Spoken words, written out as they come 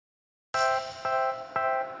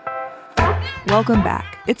Welcome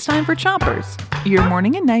back. It's time for Chompers, your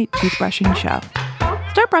morning and night toothbrushing show.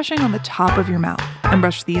 Start brushing on the top of your mouth and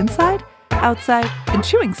brush the inside, outside, and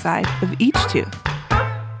chewing side of each tooth.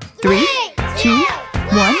 3, 2,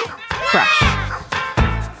 1, brush.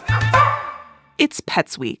 It's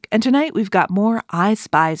Pets Week, and tonight we've got more I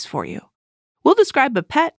Spies for you. We'll describe a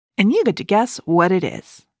pet, and you get to guess what it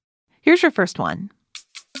is. Here's your first one.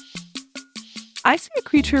 I see a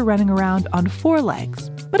creature running around on 4 legs,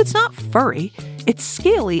 but it's not furry. It's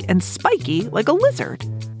scaly and spiky like a lizard.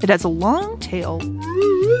 It has a long tail,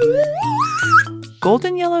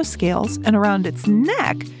 golden yellow scales, and around its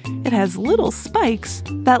neck, it has little spikes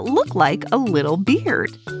that look like a little beard.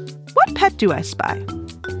 What pet do I spy?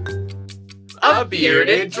 A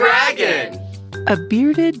bearded dragon! A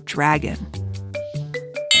bearded dragon.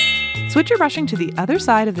 Switch your brushing to the other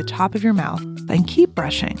side of the top of your mouth, then keep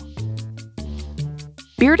brushing.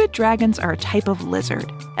 Bearded dragons are a type of lizard,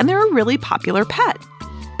 and they're a really popular pet.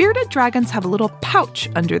 Bearded dragons have a little pouch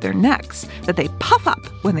under their necks that they puff up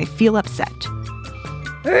when they feel upset.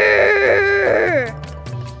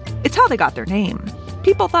 It's how they got their name.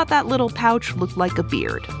 People thought that little pouch looked like a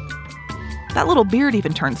beard. That little beard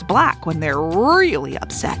even turns black when they're really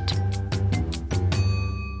upset.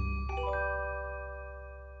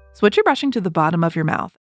 Switch your brushing to the bottom of your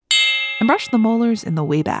mouth and brush the molars in the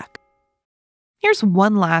way back. Here's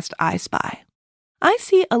one last I Spy. I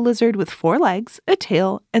see a lizard with 4 legs, a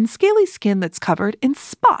tail, and scaly skin that's covered in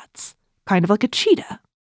spots, kind of like a cheetah.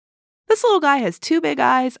 This little guy has 2 big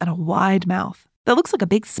eyes and a wide mouth that looks like a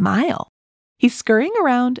big smile. He's scurrying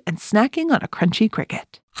around and snacking on a crunchy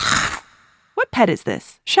cricket. What pet is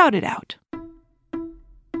this? Shout it out.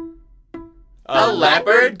 A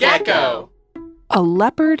leopard gecko! A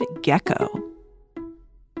leopard gecko.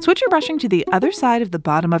 Switch your brushing to the other side of the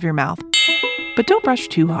bottom of your mouth, but don't brush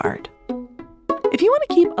too hard. If you want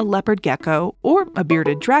to keep a leopard gecko or a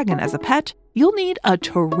bearded dragon as a pet, you'll need a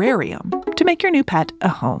terrarium to make your new pet a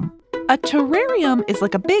home. A terrarium is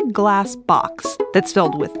like a big glass box that's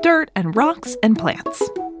filled with dirt and rocks and plants.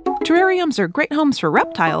 Terrariums are great homes for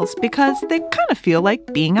reptiles because they kind of feel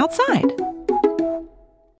like being outside.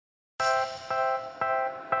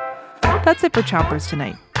 That's it for Chompers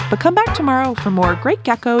tonight, but come back tomorrow for more great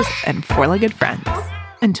geckos and 4-legged friends.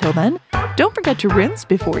 Until then, don't forget to rinse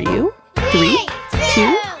before you 3,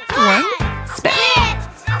 2, 1, spit.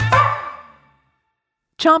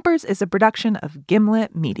 Chompers is a production of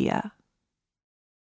Gimlet Media.